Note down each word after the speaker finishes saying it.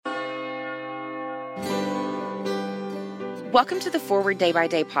Welcome to the Forward Day by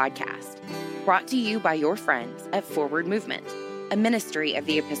Day podcast, brought to you by your friends at Forward Movement, a ministry of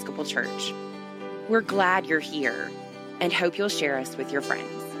the Episcopal Church. We're glad you're here and hope you'll share us with your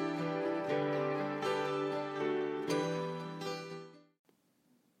friends.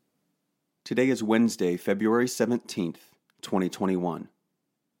 Today is Wednesday, February 17th, 2021.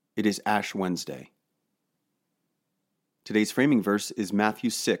 It is Ash Wednesday. Today's framing verse is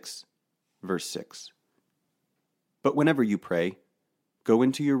Matthew 6, verse 6. But whenever you pray, go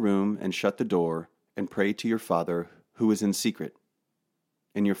into your room and shut the door and pray to your Father who is in secret,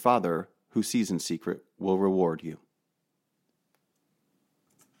 and your Father who sees in secret will reward you.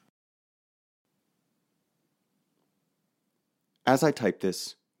 As I type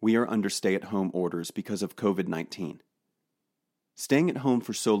this, we are under stay-at-home orders because of COVID-19. Staying at home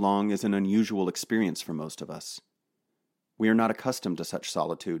for so long is an unusual experience for most of us. We are not accustomed to such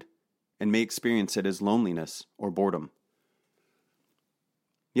solitude, and may experience it as loneliness or boredom.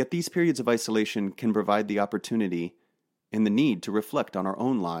 Yet these periods of isolation can provide the opportunity and the need to reflect on our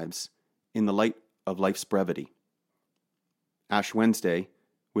own lives in the light of life's brevity. Ash Wednesday,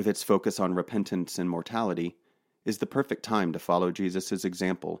 with its focus on repentance and mortality, is the perfect time to follow Jesus'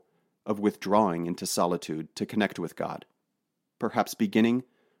 example of withdrawing into solitude to connect with God, perhaps beginning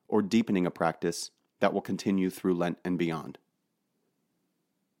or deepening a practice that will continue through Lent and beyond.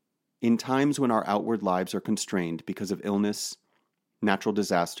 In times when our outward lives are constrained because of illness, natural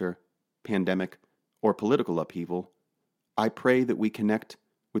disaster, pandemic, or political upheaval, I pray that we connect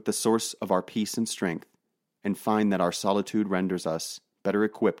with the source of our peace and strength and find that our solitude renders us better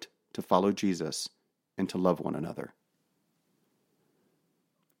equipped to follow Jesus and to love one another.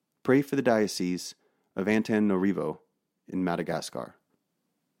 Pray for the Diocese of Antananarivo in Madagascar.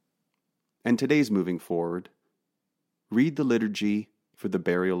 And today's moving forward, read the liturgy for the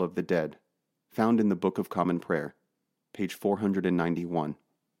burial of the dead, found in the Book of Common Prayer, page 491.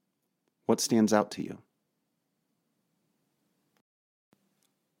 What stands out to you?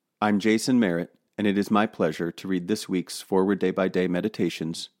 I'm Jason Merritt, and it is my pleasure to read this week's Forward Day by Day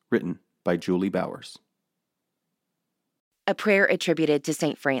Meditations, written by Julie Bowers. A prayer attributed to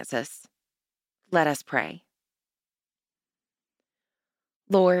St. Francis. Let us pray.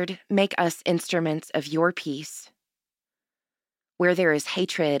 Lord, make us instruments of your peace. Where there is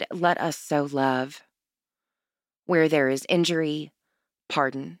hatred, let us sow love. Where there is injury,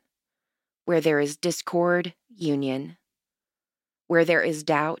 pardon. Where there is discord, union. Where there is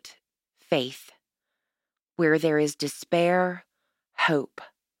doubt, faith. Where there is despair, hope.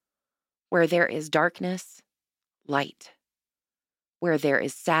 Where there is darkness, light. Where there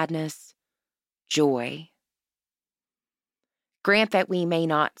is sadness, joy. Grant that we may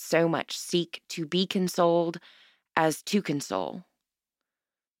not so much seek to be consoled as to console,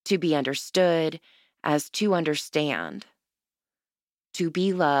 to be understood as to understand, to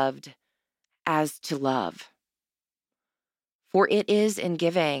be loved as to love. For it is in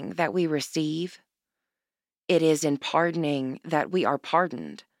giving that we receive, it is in pardoning that we are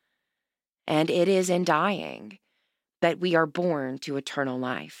pardoned, and it is in dying that we are born to eternal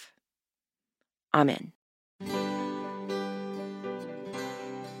life. Amen.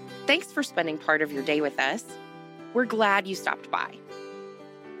 Thanks for spending part of your day with us. We're glad you stopped by.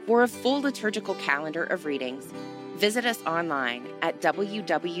 For a full liturgical calendar of readings, visit us online at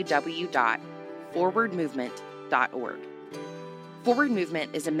www.forwardmovement.org. Forward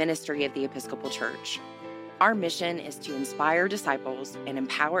Movement is a ministry of the Episcopal Church. Our mission is to inspire disciples and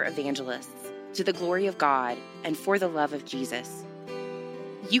empower evangelists to the glory of God and for the love of Jesus.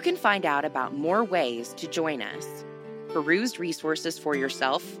 You can find out about more ways to join us, peruse resources for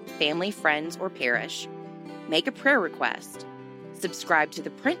yourself, family, friends, or parish, make a prayer request, subscribe to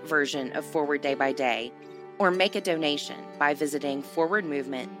the print version of Forward Day by Day, or make a donation by visiting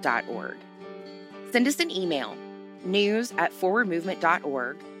forwardmovement.org. Send us an email,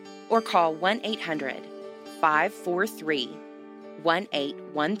 news@forwardmovement.org, or call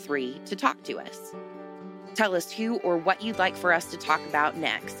 1-800-543-1813 to talk to us. Tell us who or what you'd like for us to talk about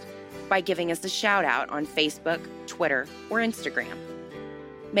next by giving us a shout out on Facebook, Twitter, or Instagram.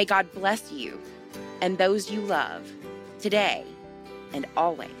 May God bless you and those you love today and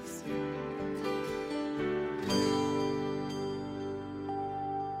always.